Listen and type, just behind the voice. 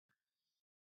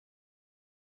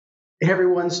Hey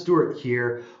everyone, Stuart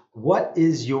here. What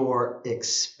is your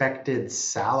expected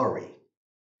salary?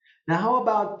 Now, how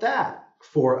about that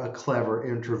for a clever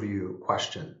interview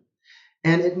question?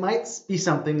 And it might be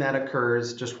something that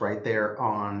occurs just right there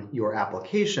on your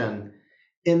application.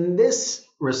 In this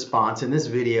response, in this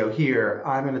video here,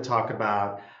 I'm going to talk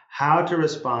about how to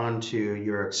respond to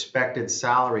your expected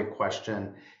salary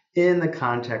question in the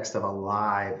context of a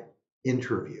live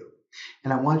interview.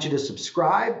 And I want you to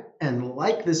subscribe and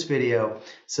like this video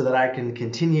so that I can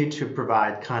continue to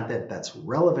provide content that's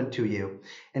relevant to you.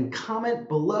 And comment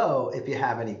below if you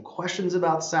have any questions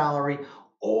about salary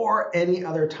or any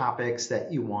other topics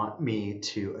that you want me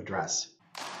to address.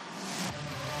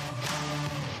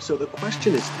 So the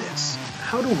question is this: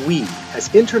 how do we,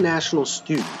 as international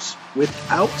students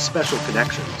without special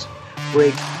connections,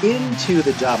 break into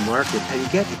the job market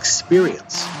and get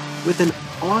experience with an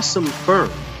awesome firm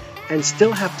and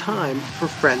still have time for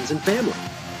friends and family?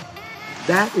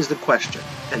 That is the question,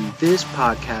 and this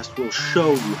podcast will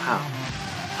show you how.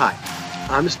 Hi,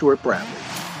 I'm Stuart Bradley,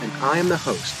 and I am the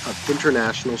host of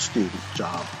International Student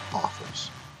Job Offers.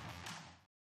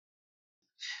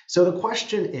 So the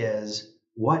question is,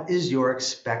 what is your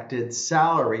expected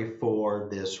salary for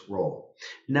this role?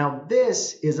 Now,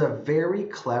 this is a very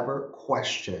clever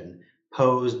question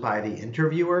posed by the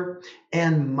interviewer,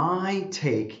 and my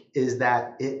take is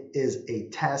that it is a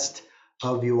test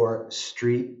of your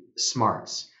street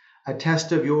smarts, a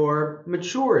test of your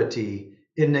maturity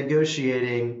in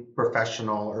negotiating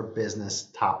professional or business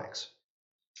topics.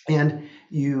 And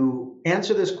you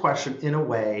answer this question in a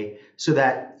way so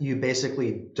that you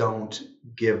basically don't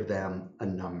give them a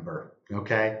number,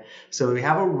 okay? So we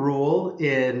have a rule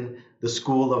in the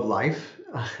school of life,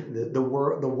 the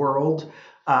world.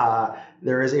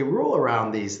 There is a rule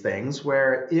around these things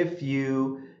where if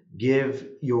you give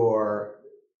your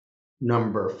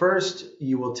number first,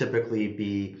 you will typically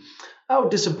be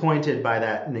disappointed by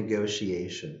that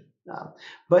negotiation.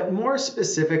 But more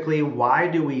specifically, why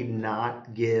do we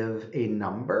not give a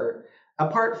number?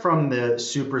 Apart from the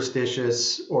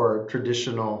superstitious or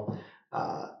traditional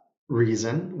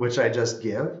reason, which I just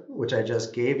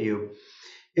gave you,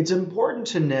 it's important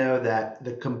to know that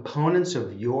the components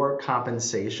of your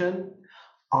compensation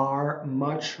are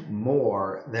much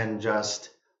more than just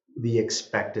the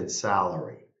expected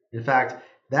salary. In fact,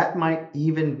 that might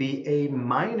even be a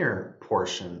minor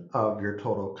portion of your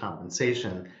total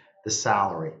compensation, the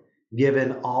salary,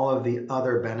 given all of the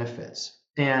other benefits.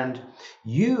 And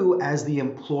you, as the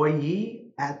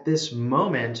employee at this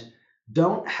moment,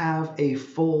 don't have a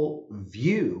full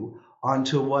view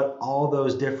onto what all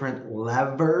those different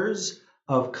levers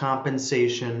of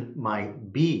compensation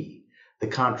might be, the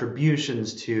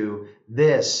contributions to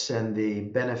this and the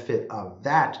benefit of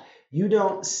that. You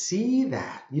don't see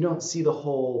that. You don't see the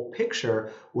whole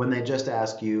picture when they just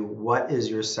ask you, what is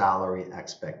your salary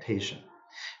expectation?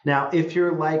 Now, if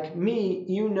you're like me,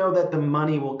 you know that the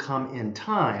money will come in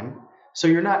time. So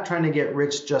you're not trying to get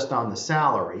rich just on the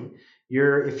salary.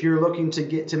 If you're looking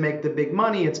to make the big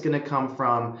money, it's going to come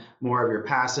from more of your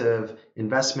passive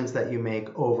investments that you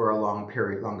make over a longer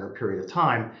period of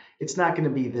time. It's not going to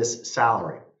be this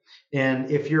salary.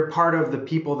 And if you're part of the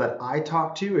people that I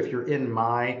talk to, if you're in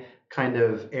my kind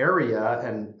of area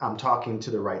and I'm talking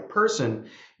to the right person,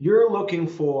 you're looking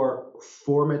for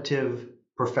formative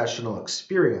professional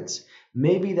experience.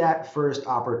 Maybe that first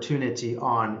opportunity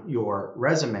on your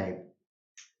resume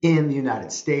in the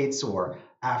United States or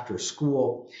after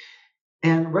school.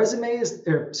 And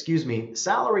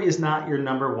salary is not your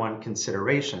number one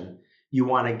consideration. You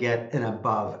want to get an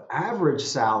above average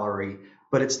salary,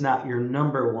 but it's not your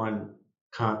number one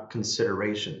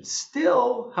consideration.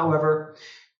 Still, however,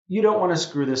 you don't want to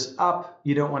screw this up.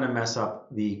 You don't want to mess up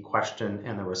the question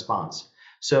and the response.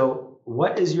 So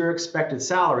what is your expected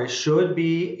salary should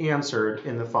be answered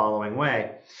in the following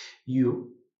way.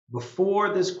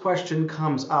 Before this question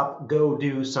comes up, go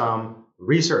do some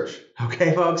research.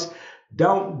 Okay, folks?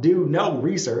 Don't do no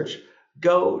research.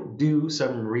 Go do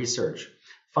some research.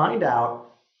 Find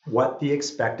out what the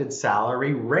expected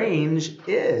salary range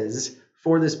is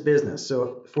for this business,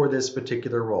 so for this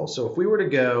particular role. So if we were to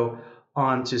go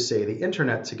on to, say, the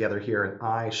internet together here and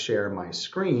I share my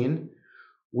screen,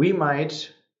 we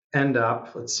might end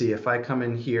up, let's see, if I come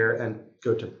in here and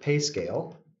go to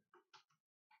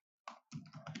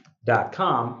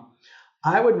payscale.com,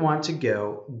 I would want to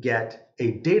go get a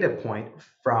data point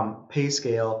from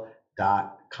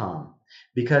payscale.com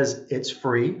because it's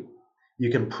free. You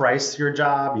can price your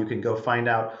job. You can go find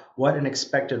out what an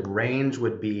expected range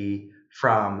would be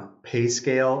from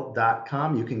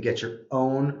payscale.com. You can get your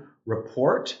own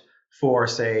report for,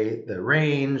 say, the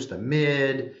range, the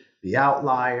mid, the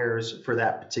outliers for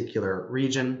that particular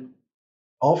region,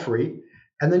 all free.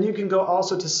 And then you can go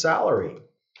also to salary.com.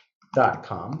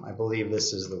 I believe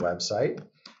this is the website.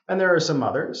 And there are some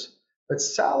others, but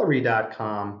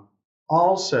salary.com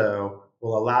also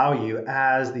will allow you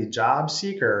as the job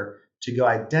seeker to go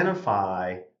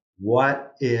identify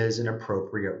what is an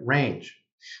appropriate range.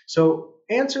 So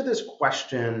answer this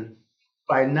question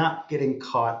by not getting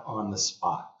caught on the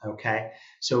spot, okay?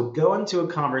 So go into a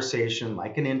conversation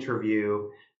like an interview,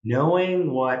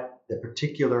 knowing what the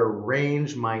particular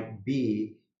range might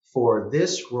be for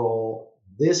this role,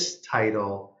 this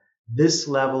title, this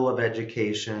level of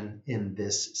education in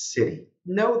this city.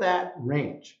 Know that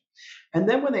range. And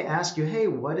then when they ask you, hey,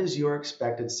 what is your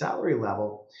expected salary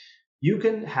level? You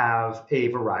can have a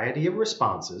variety of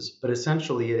responses, but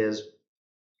essentially it is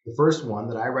the first one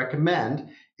that I recommend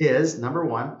is number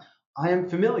one, I am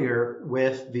familiar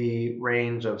with the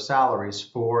range of salaries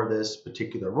for this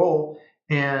particular role,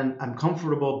 and I'm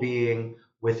comfortable being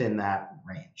within that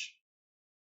range.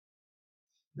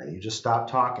 Then you just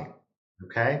stop talking,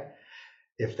 okay?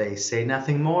 If they say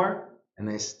nothing more and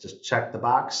they just check the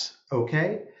box,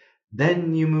 okay,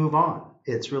 then you move on.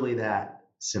 It's really that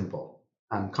simple.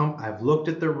 I've looked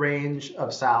at the range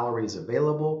of salaries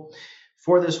available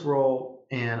for this role,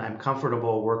 and I'm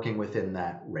comfortable working within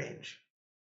that range.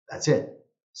 That's it.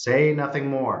 Say nothing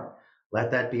more.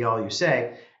 Let that be all you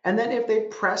say. And then if they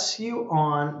press you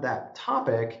on that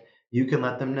topic, you can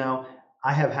let them know,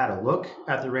 I have had a look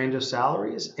at the range of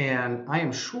salaries, and I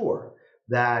am sure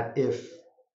that if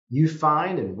you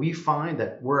find and we find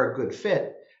that we're a good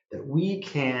fit, that we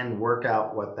can work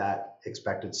out what that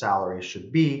expected salary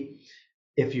should be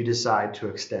if you decide to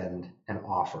extend an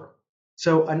offer.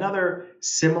 So another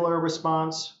similar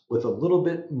response with a little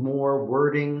bit more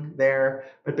wording there,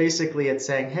 but basically it's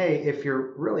saying, hey, if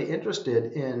you're really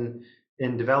interested in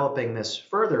developing this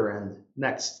further and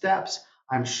next steps,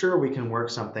 I'm sure we can work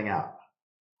something out.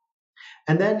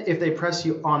 And then if they press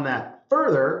you on that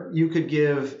further, you could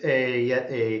give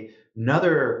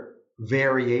another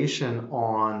variation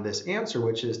on this answer,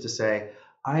 which is to say,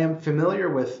 I am familiar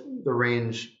with the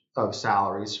range of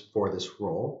salaries for this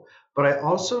role, but I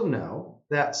also know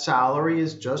that salary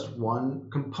is just one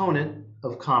component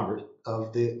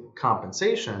of the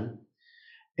compensation,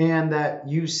 and that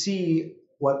you see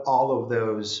what all of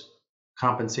those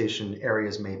compensation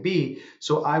areas may be.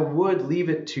 So I would leave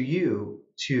it to you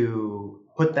to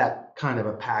put that kind of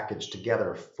a package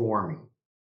together for me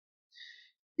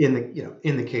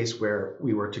in the case where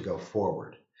we were to go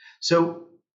forward. So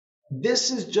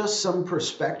this is just some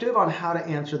perspective on how to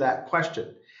answer that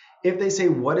question. If they say,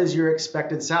 what is your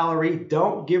expected salary?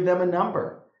 Don't give them a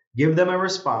number. Give them a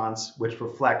response which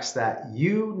reflects that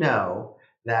you know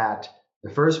that the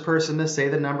first person to say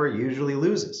the number usually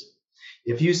loses.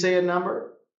 If you say a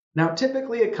number, now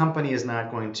typically a company is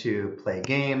not going to play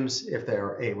games. If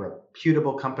they're a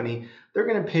reputable company, they're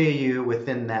going to pay you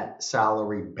within that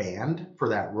salary band for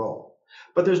that role.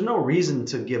 But there's no reason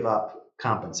to give up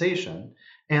compensation,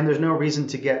 and there's no reason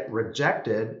to get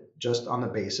rejected just on the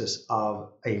basis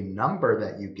of a number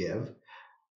that you give,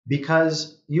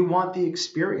 because you want the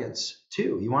experience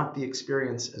too. You want the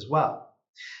experience as well.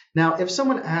 Now, if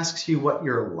someone asks you what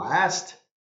your last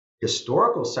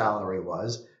historical salary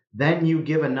was, then you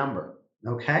give a number,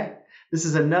 okay? This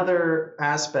is another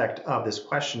aspect of this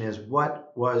question is,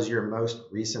 what was your most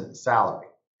recent salary?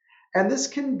 And this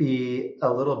can be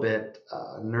a little bit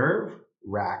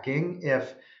nerve-wracking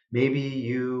if maybe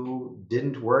you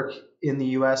didn't work in the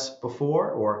US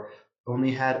before or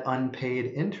only had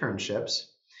unpaid internships.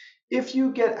 If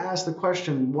you get asked the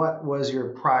question, what was your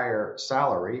prior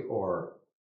salary or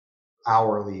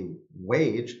hourly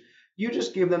wage, you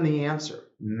just give them the answer,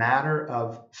 matter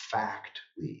of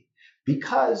factly,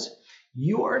 because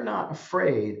you are not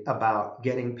afraid about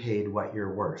getting paid what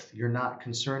you're worth. You're not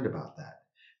concerned about that.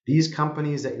 These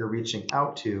companies that you're reaching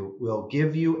out to will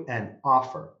give you an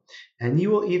offer, and you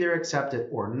will either accept it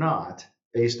or not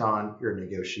based on your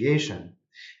negotiation.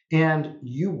 And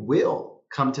you will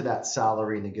come to that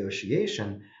salary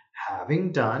negotiation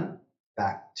having done,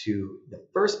 back to the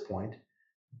first point,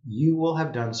 you will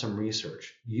have done some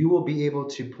research. You will be able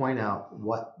to point out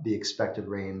what the expected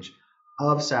range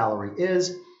of salary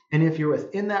is. And if you're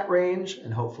within that range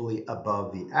and hopefully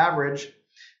above the average,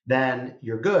 then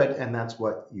you're good, and that's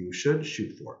what you should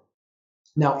shoot for.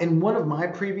 Now, in one of my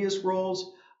previous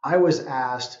roles, I was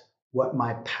asked what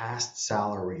my past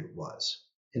salary was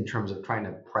in terms of trying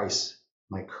to price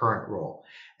my current role.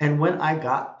 And when I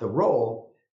got the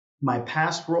role, my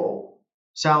past role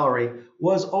salary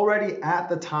was already at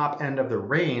the top end of the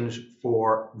range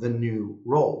for the new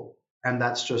role. And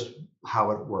that's just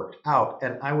how it worked out.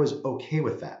 And I was okay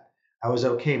with that. I was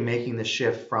okay making the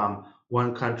shift from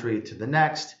one country to the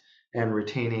next and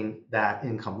retaining that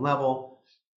income level.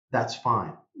 That's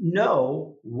fine.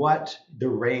 Know what the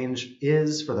range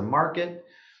is for the market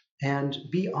and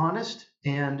be honest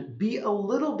and be a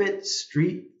little bit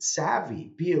street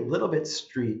savvy, be a little bit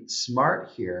street smart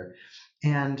here,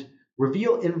 and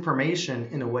reveal information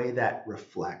in a way that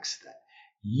reflects that.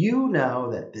 You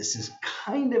know that this is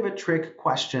kind of a trick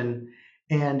question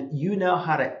and you know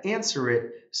how to answer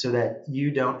it so that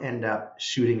you don't end up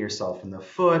shooting yourself in the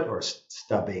foot or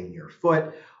stubbing your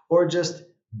foot or just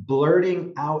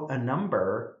blurting out a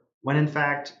number when in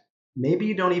fact maybe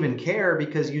you don't even care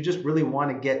because you just really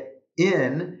want to get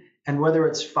in, and whether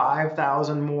it's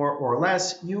 5,000 more or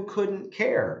less, you couldn't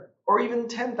care, or even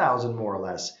 10,000 more or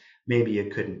less, maybe you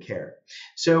couldn't care.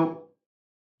 So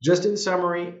just in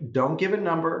summary, don't give a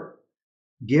number,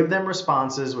 give them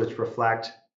responses which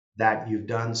reflect that you've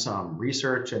done some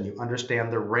research and you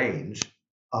understand the range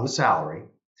of salary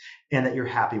and that you're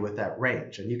happy with that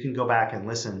range. And you can go back and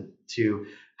listen to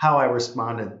how I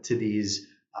responded to these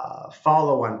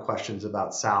follow-on questions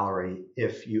about salary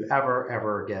if you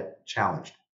ever get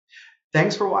challenged.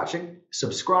 Thanks for watching.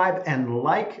 Subscribe and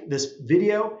like this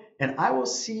video, and I will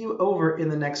see you over in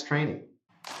the next training.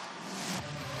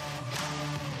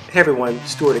 Hey everyone,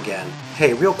 Stuart again.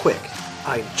 Hey, real quick,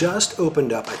 I just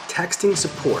opened up a texting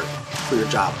support for your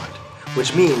job hunt,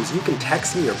 which means you can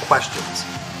text me your questions.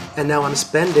 And now I'm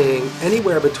spending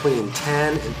anywhere between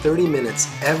 10 and 30 minutes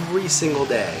every single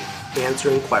day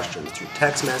answering questions through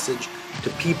text message to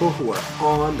people who are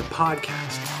on the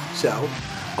podcast. So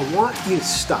I want you to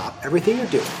stop everything you're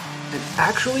doing and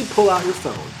actually pull out your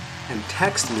phone and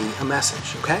text me a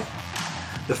message, okay?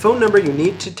 The phone number you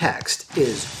need to text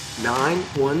is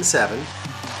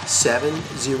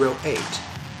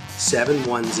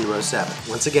 917-708-7107.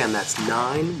 Once again, that's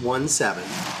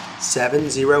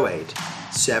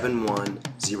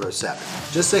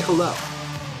 917-708-7107. Just say hello.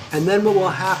 And then what will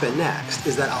happen next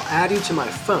is that I'll add you to my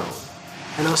phone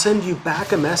and I'll send you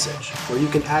back a message where you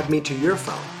can add me to your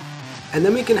phone. And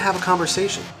then we can have a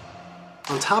conversation.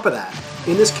 On top of that,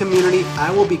 in this community,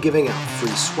 I will be giving out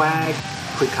free swag,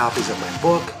 free copies of my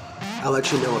book. I'll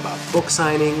let you know about book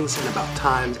signings and about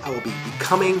times I will be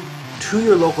coming to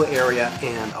your local area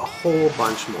and a whole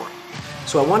bunch more.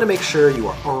 So I want to make sure you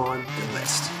are on the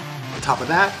list. On top of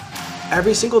that,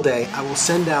 every single day I will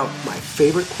send out my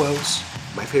favorite quotes,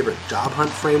 my favorite job hunt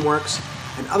frameworks,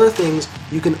 and other things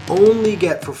you can only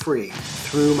get for free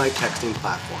through my texting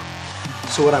platform.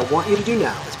 So what I want you to do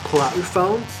now is pull out your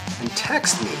phone and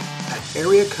text me at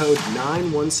area code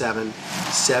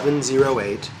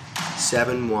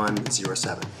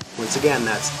 917-708-7107. Once again,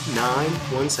 that's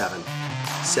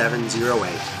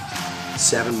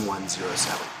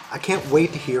 917-708-7107. I can't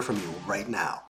wait to hear from you right now.